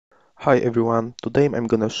Hi everyone, today I'm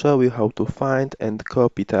gonna show you how to find and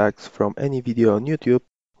copy tags from any video on YouTube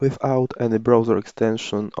without any browser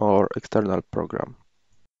extension or external program.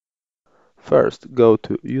 First, go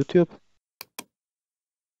to YouTube.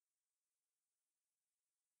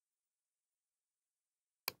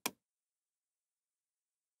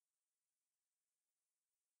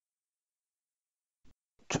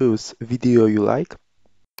 Choose video you like.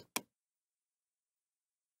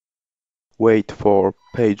 Wait for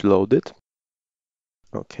page loaded.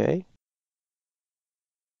 OK.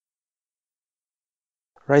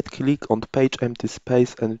 Right-click on page empty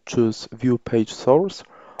space and choose View Page Source,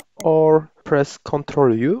 or press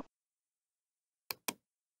CTRL U.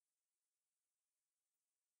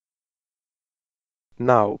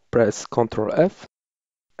 Now press CTRL F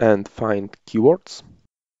and find keywords.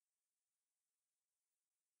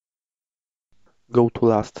 Go to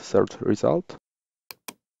last search result.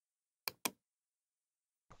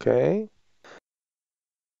 OK.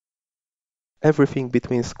 Everything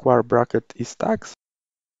between square bracket is tags.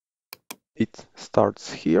 It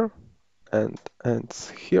starts here and ends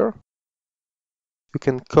here. You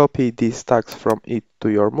can copy these tags from it to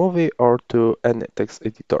your movie or to any text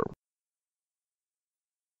editor.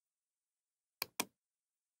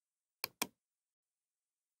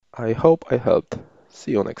 I hope I helped.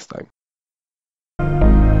 See you next time.